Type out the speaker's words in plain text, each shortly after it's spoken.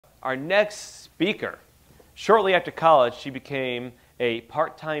our next speaker. Shortly after college, she became a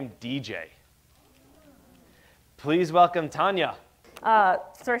part-time DJ. Please welcome Tanya.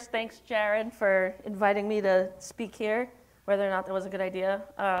 First, thanks, Jared, for inviting me to speak here, whether or not that was a good idea.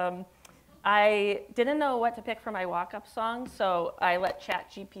 I didn't know what to pick for my walk-up song, so I let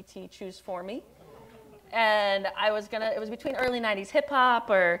ChatGPT choose for me. And it was between early 90s hip-hop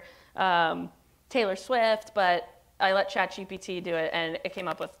or Taylor Swift, but I let ChatGPT do it, and it came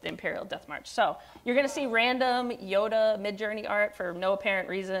up with the Imperial Death March. So you're going to see random Yoda Mid-Journey art for no apparent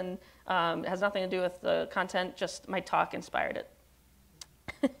reason. It has nothing to do with the content, just my talk inspired it.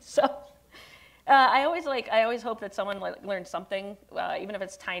 So I always hope that someone learns something, even if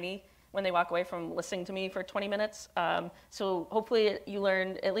it's tiny, when they walk away from listening to me for 20 minutes. So hopefully you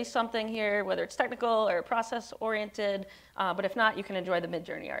learned at least something here, whether it's technical or process-oriented. But if not, you can enjoy the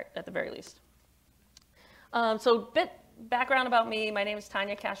Mid-Journey art at the very least. So bit background about me. My name is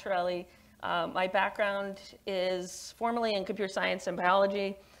Tanya Cashorali. My background is formally in computer science and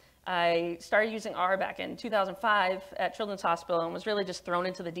biology. I started using R back in 2005 at Children's Hospital and was really just thrown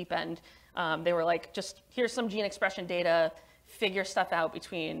into the deep end. They were like, just here's some gene expression data, figure stuff out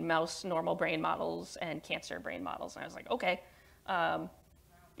between mouse normal brain models and cancer brain models. And I was like, okay. There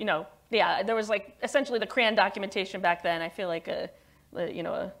was like essentially the CRAN documentation back then. I feel like a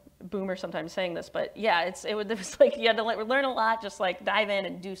boomer sometimes saying this, but yeah, it was like you had to learn a lot, just like dive in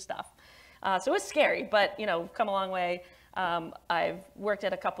and do stuff. So it was scary, but come a long way. I've worked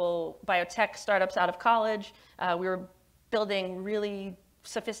at a couple biotech startups out of college. We were building really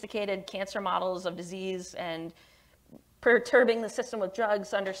sophisticated cancer models of disease and perturbing the system with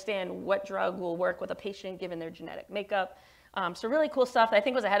drugs to understand what drug will work with a patient given their genetic makeup. So really cool stuff that I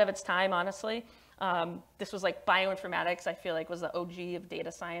think was ahead of its time, honestly. This was like bioinformatics, I feel like was the OG of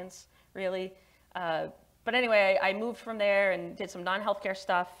data science, really. But anyway, I moved from there and did some non-healthcare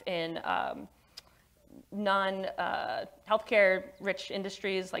stuff in non-healthcare rich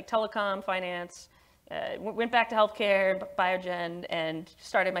industries like telecom, finance. Went back to healthcare, Biogen, and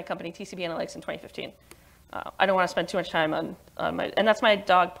started my company TCB Analytics in 2015. I don't want to spend too much time on and that's my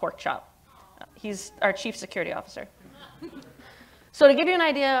dog Pork Chop. He's our chief security officer. So to give you an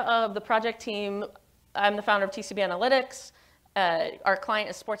idea of the project team, I'm the founder of TCB Analytics. Our client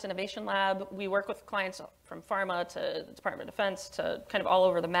is Sports Innovation Lab. We work with clients from pharma to the Department of Defense to kind of all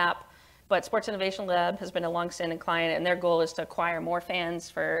over the map. But Sports Innovation Lab has been a long-standing client, and their goal is to acquire more fans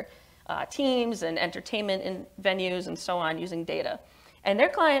for teams and entertainment in venues and so on using data. And their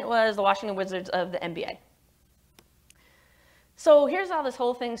client was the Washington Wizards of the NBA. So here's how this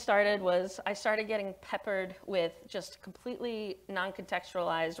whole thing started was I started getting peppered with just completely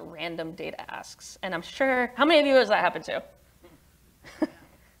non-contextualized random data asks. And I'm sure, how many of you has that happened to?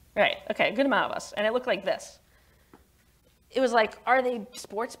 Right, okay, a good amount of us. And it looked like this. It was like, are they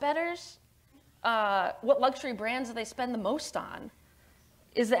sports bettors? What luxury brands do they spend the most on?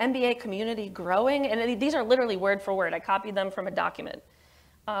 Is the NBA community growing? And these are literally word for word. I copied them from a document.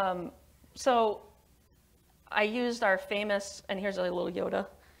 So I used our famous, and here's a little Yoda.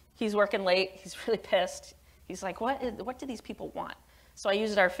 He's working late. He's really pissed. He's like, what do these people want? So I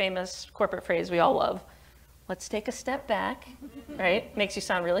used our famous corporate phrase we all love. Let's take a step back, right? Makes you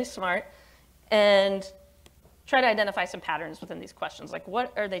sound really smart. And try to identify some patterns within these questions. Like,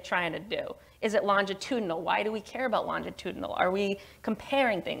 what are they trying to do? Is it longitudinal? Why do we care about longitudinal? Are we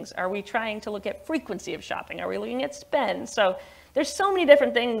comparing things? Are we trying to look at frequency of shopping? Are we looking at spend? So there's so many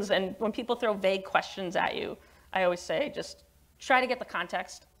different things, and when people throw vague questions at you, I always say just try to get the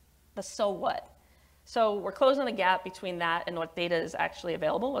context, the so what. So we're closing the gap between that and what data is actually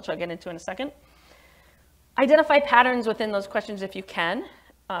available, which I'll get into in a second. Identify patterns within those questions if you can.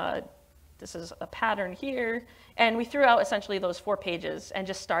 This is a pattern here, and we threw out essentially those 4 pages and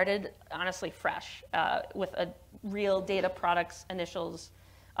just started honestly fresh with a real data products initials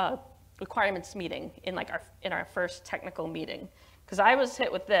requirements meeting in our first technical meeting. Because I was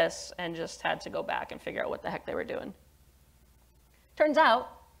hit with this and just had to go back and figure out what the heck they were doing. Turns out,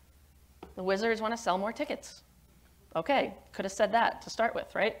 the Wizards want to sell more tickets. Okay, could have said that to start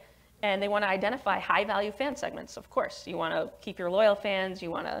with, right? And they want to identify high-value fan segments, of course. You want to keep your loyal fans,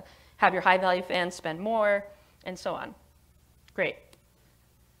 you want to have your high-value fans spend more, and so on. Great.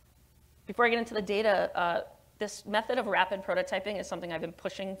 Before I get into the data, this method of rapid prototyping is something I've been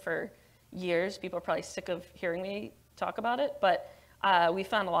pushing for years. People are probably sick of hearing me talk about it, but we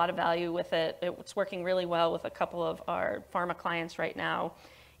found a lot of value with it. It's working really well with a couple of our pharma clients right now.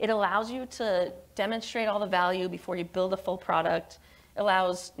 It allows you to demonstrate all the value before you build a full product. It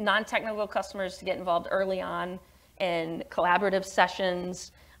allows non-technical customers to get involved early on in collaborative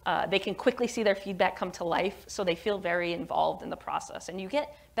sessions. They can quickly see their feedback come to life, so they feel very involved in the process. And you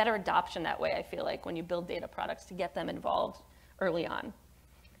get better adoption that way, I feel like, when you build data products to get them involved early on.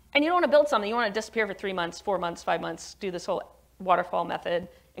 And you don't want to build something, you want to disappear for 3 months, 4 months, 5 months, do this whole waterfall method,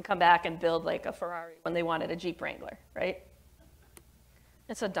 and come back and build like a Ferrari when they wanted a Jeep Wrangler, right?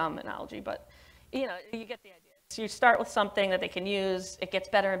 It's a dumb analogy, but you know, you get the idea. So you start with something that they can use, it gets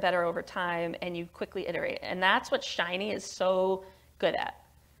better and better over time, and you quickly iterate. And that's what Shiny is so good at.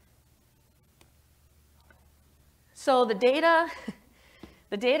 So the data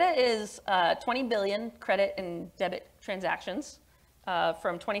is 20 billion credit and debit transactions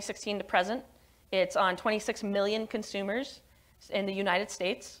from 2016 to present. It's on 26 million consumers in the United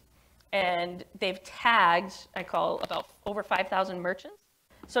States. And they've tagged, I call, about over 5,000 merchants.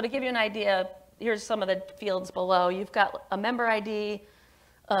 So to give you an idea, here's some of the fields below. You've got a member ID,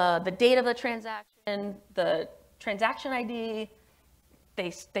 the date of the transaction ID,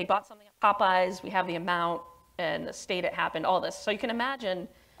 they bought something at Popeyes, we have the amount and the state it happened, all this. So you can imagine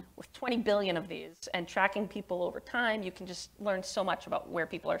with 20 billion of these and tracking people over time, you can just learn so much about where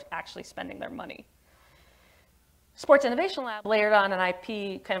people are actually spending their money. Sports Innovation Lab layered on an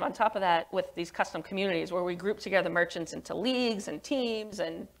IP kind of on top of that with these custom communities where we group together merchants into leagues and teams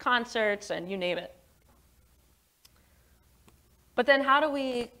and concerts and you name it. But then how do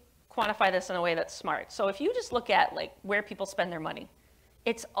we quantify this in a way that's smart? So if you just look at like where people spend their money,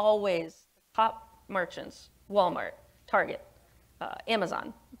 it's always top merchants, Walmart, Target,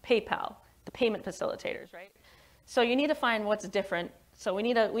 Amazon, PayPal, the payment facilitators, right? So you need to find what's different. So we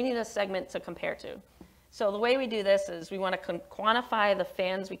need a segment to compare to. So the way we do this is we want to quantify the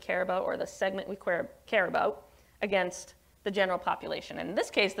fans we care about or the segment we care about against the general population. And in this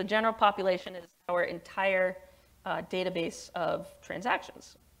case, the general population is our entire database of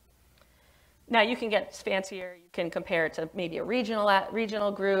transactions. Now you can get fancier. You can compare it to maybe a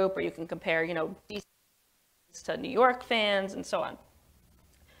regional group, or you can compare, you know, DC to New York fans and so on.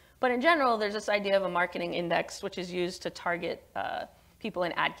 But in general, there's this idea of a marketing index, which is used to target people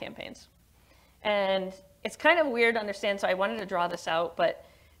in ad campaigns. And it's kind of weird to understand, so I wanted to draw this out. But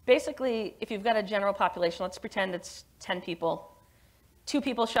basically, if you've got a general population, let's pretend it's 10 people. 2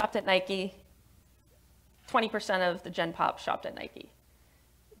 people shopped at Nike. 20% of the Gen Pop shopped at Nike.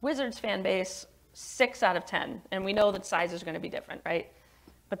 Wizards fan base, 6 out of 10. And we know that size is going to be different, right?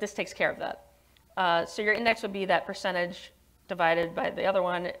 But this takes care of that. So your index would be that percentage divided by the other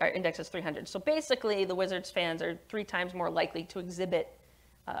one. Our index is 300. So basically, the Wizards fans are 3 times more likely to exhibit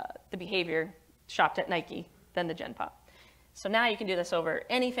the behavior shopped at Nike than the Gen Pop. So now you can do this over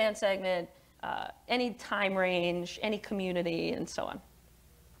any fan segment, any time range, any community, and so on.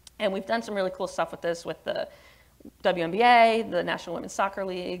 And we've done some really cool stuff with this with the WNBA, the National Women's Soccer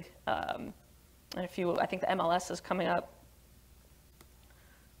League, and a few, I think the MLS is coming up.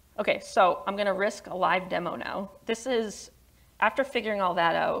 Okay, so I'm gonna risk a live demo now. This is, after figuring all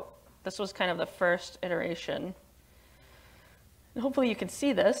that out, this was kind of the first iteration. And hopefully you can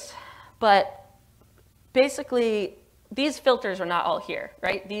see this, but basically these filters are not all here,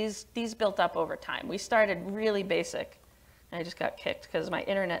 right? These built up over time. We started really basic, and I just got kicked because my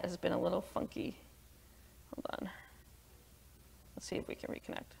internet has been a little funky. Hold on. Let's see if we can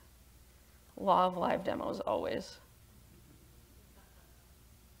reconnect. Law of live demos always.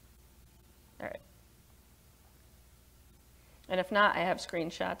 All right. And if not, I have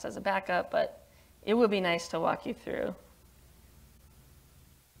screenshots as a backup, but it would be nice to walk you through.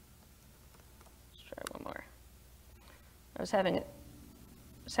 Let's try one more. I was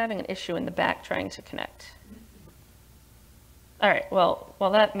having an issue in the back trying to connect. All right, well,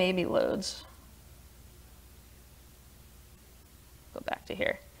 while that maybe loads, go back to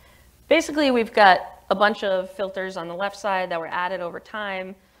here. Basically, we've got a bunch of filters on the left side that were added over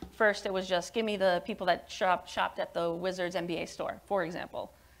time. First, it was just give me the people that shopped at the Wizards NBA store, for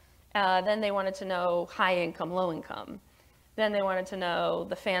example. Then they wanted to know high income, low income. Then they wanted to know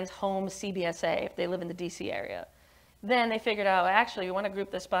the fans' home CBSA if they live in the DC area. Then they figured out, actually, we want to group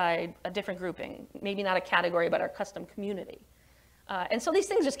this by a different grouping, maybe not a category, but our custom community. And so these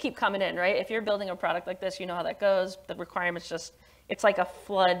things just keep coming in, right? If you're building a product like this, you know how that goes. The requirements just, it's like a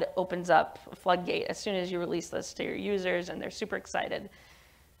flood opens up, a floodgate, as soon as you release this to your users, and they're super excited.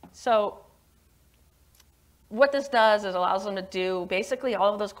 So what this does is allows them to do basically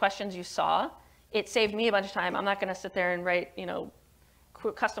all of those questions you saw. It saved me a bunch of time. I'm not going to sit there and write, you know,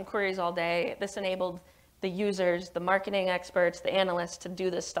 custom queries all day. This enabled the users, the marketing experts, the analysts to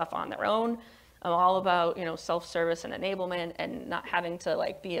do this stuff on their own. I'm all about, you know, self-service and enablement and not having to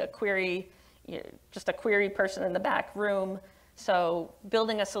like be a query, you know, just a query person in the back room. So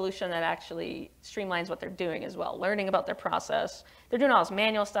building a solution that actually streamlines what they're doing as well, learning about their process. They're doing all this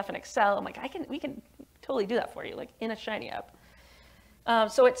manual stuff in Excel. I'm like, we can totally do that for you, like in a Shiny app.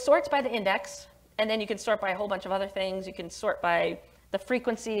 So it sorts by the index, and then you can sort by a whole bunch of other things. You can sort by the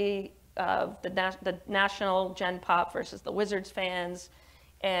frequency of the national Gen Pop versus the Wizards fans.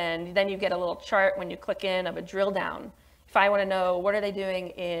 And then you get a little chart when you click in of a drill down. If I want to know what are they doing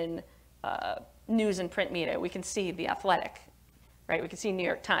in news and print media, we can see The Athletic, right? We can see New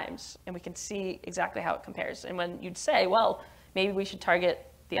York Times, and we can see exactly how it compares. And when you'd say, well, maybe we should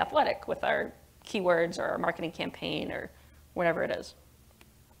target The Athletic with our keywords or our marketing campaign or whatever it is.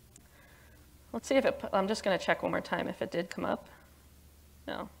 Let's see if it, I'm just going to check one more time if it did come up.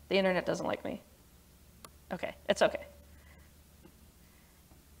 No, the internet doesn't like me. Okay, it's okay.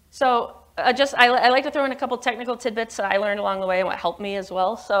 So I like to throw in a couple technical tidbits that I learned along the way and what helped me as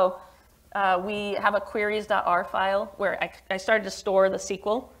well. So we have a queries.r file where I started to store the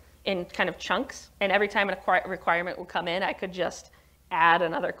SQL in kind of chunks. And every time a requirement would come in, I could just add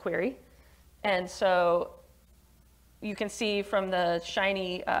another query. And so you can see from the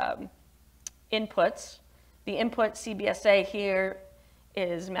Shiny inputs, the input CBSA here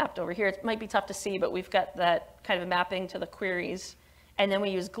is mapped over here. It might be tough to see, but we've got that kind of mapping to the queries. And then we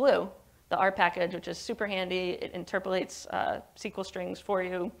use Glue, the R package, which is super handy. It interpolates SQL strings for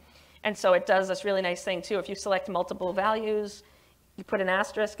you. And so it does this really nice thing too. If you select multiple values, you put an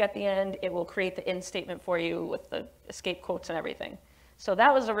asterisk at the end, it will create the end statement for you with the escape quotes and everything. So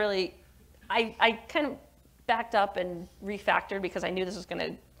that was a really, I kind of backed up and refactored because I knew this was going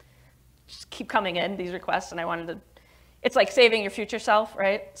to just keep coming in, these requests, and I wanted to, it's like saving your future self,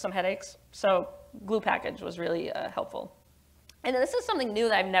 right? Some headaches. So Glue package was really helpful. And this is something new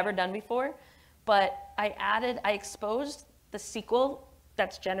that I've never done before, but I exposed the SQL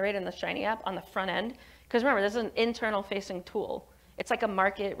that's generated in the Shiny app on the front end. Because remember, this is an internal facing tool. It's like a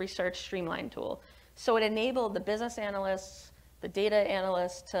market research streamline tool. So it enabled the business analysts, the data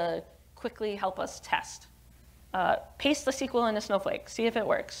analysts to quickly help us test. Paste the SQL into Snowflake, see if it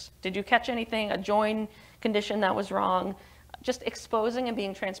works. Did you catch anything, a join condition that was wrong? Just exposing and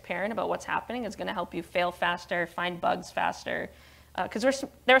being transparent about what's happening is going to help you fail faster, find bugs faster. Because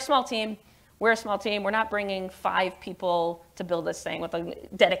they're a small team, we're a small team. We're not bringing 5 people to build this thing with a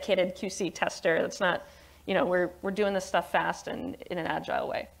dedicated QC tester. That's not, you know, we're doing this stuff fast and in an agile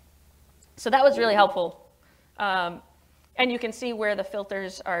way. So that was really helpful. And you can see where the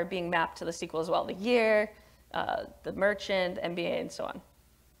filters are being mapped to the SQL as well. The year, the merchant, MBA, and so on.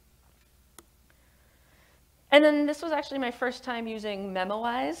 And then this was actually my first time using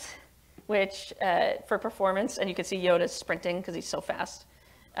Memowise, which for performance, and you can see Yoda's sprinting because he's so fast.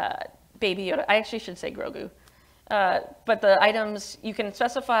 Baby Yoda, I actually should say Grogu. But the items, you can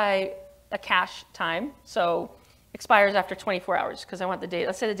specify a cache time, so expires after 24 hours because I want the data,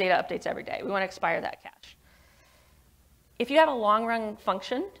 let's say the data updates every day. We want to expire that cache. If you have a long run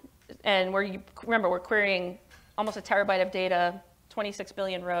function, and remember we're querying almost a terabyte of data, 26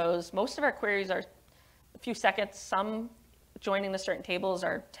 billion rows, most of our queries are a few seconds, some joining the certain tables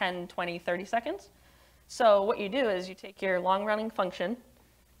are 10, 20, 30 seconds. So what you do is you take your long-running function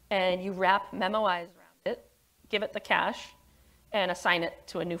and you wrap Memowise around it, give it the cache, and assign it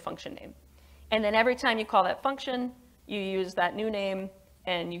to a new function name. And then every time you call that function, you use that new name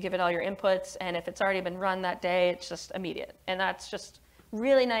and you give it all your inputs, and if it's already been run that day, it's just immediate. And that's just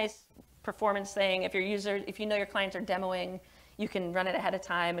really nice performance thing. If you know your clients are demoing, you can run it ahead of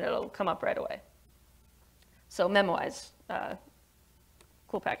time and it'll come up right away. So Memowise,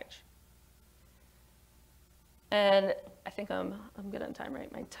 cool package. And I think I'm good on time,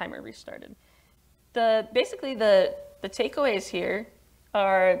 right? My timer restarted. Basically the takeaways here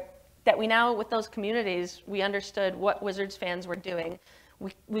are that we now, with those communities, we understood what Wizards fans were doing.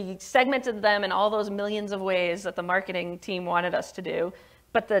 We segmented them in all those millions of ways that the marketing team wanted us to do,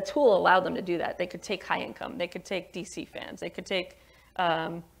 but the tool allowed them to do that. They could take high income, they could take DC fans, they could take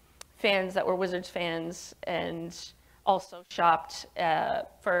fans that were Wizards fans and also shopped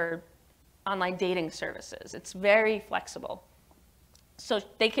for online dating services. It's very flexible. So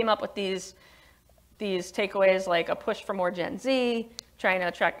they came up with these takeaways like a push for more Gen Z, trying to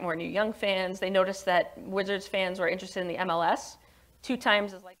attract more new young fans. They noticed that Wizards fans were interested in the MLS, 2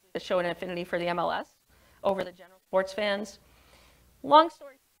 times as likely to show an affinity for the MLS over the general sports fans. Long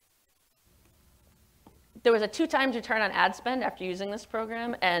story, there was a 2 times return on ad spend after using this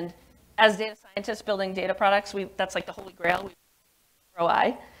program, and as data scientists building data products, that's like the holy grail,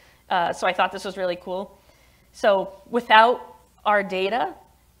 ROI. So I thought this was really cool. So without our data,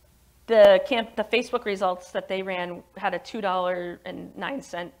 the Facebook results that they ran had a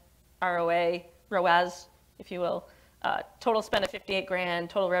 $2.09 ROAS, if you will, Total spend of 58 grand,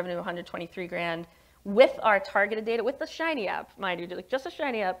 total revenue 123 grand. With our targeted data, with the Shiny app, mind you, like just a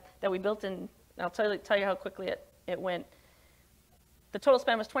Shiny app that we built in, I'll tell you how quickly it went. The total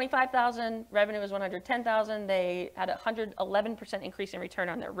spend was 25,000, revenue was 110,000. They had a 111% increase in return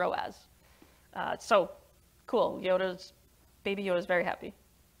on their ROAS. So cool, Baby Yoda's very happy.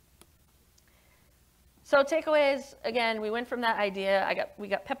 So takeaways, again, we went from that idea. We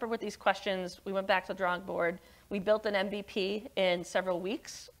got peppered with these questions. We went back to the drawing board. We built an MVP in several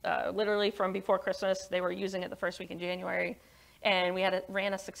weeks, literally from before Christmas. They were using it the first week in January. And we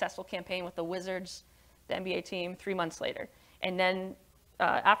ran a successful campaign with the Wizards, the NBA team, 3 months later. And then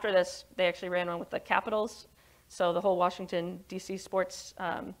after this, they actually ran one with the Capitals. So the whole Washington, D.C. sports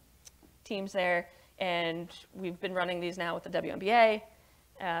teams there. And we've been running these now with the WNBA,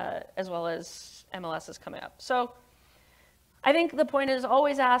 as well as MLS is coming up. So I think the point is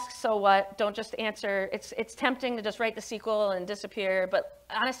always ask, so what? Don't just answer. It's tempting to just write the SQL and disappear, but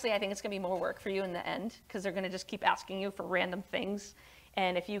honestly, I think it's going to be more work for you in the end because they're going to just keep asking you for random things.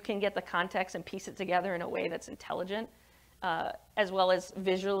 And if you can get the context and piece it together in a way that's intelligent, as well as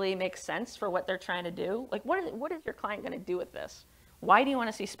visually makes sense for what they're trying to do, like what is your client going to do with this? Why do you want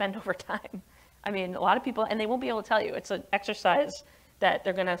to see spend over time? I mean, a lot of people, and they won't be able to tell you. It's an exercise that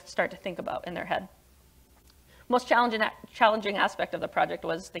they're going to start to think about in their head. Most challenging aspect of the project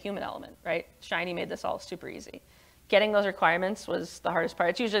was the human element, right? Shiny made this all super easy. Getting those requirements was the hardest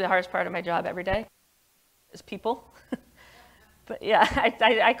part. It's usually the hardest part of my job every day, is people. But yeah,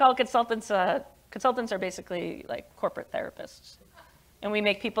 I call consultants are basically like corporate therapists, and we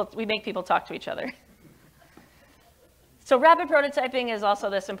make people talk to each other. So rapid prototyping is also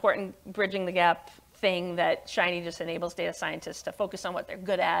this important bridging the gap thing that Shiny just enables data scientists to focus on what they're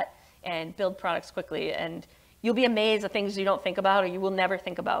good at and build products quickly. And you'll be amazed at things you don't think about or you will never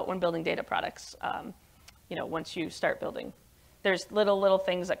think about when building data products. Once you start building, there's little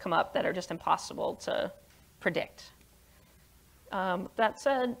things that come up that are just impossible to predict. That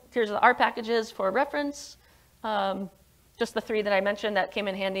said, here's the R packages for reference. Just the 3 that I mentioned that came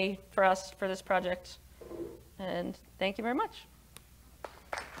in handy for us for this project. And thank you very much.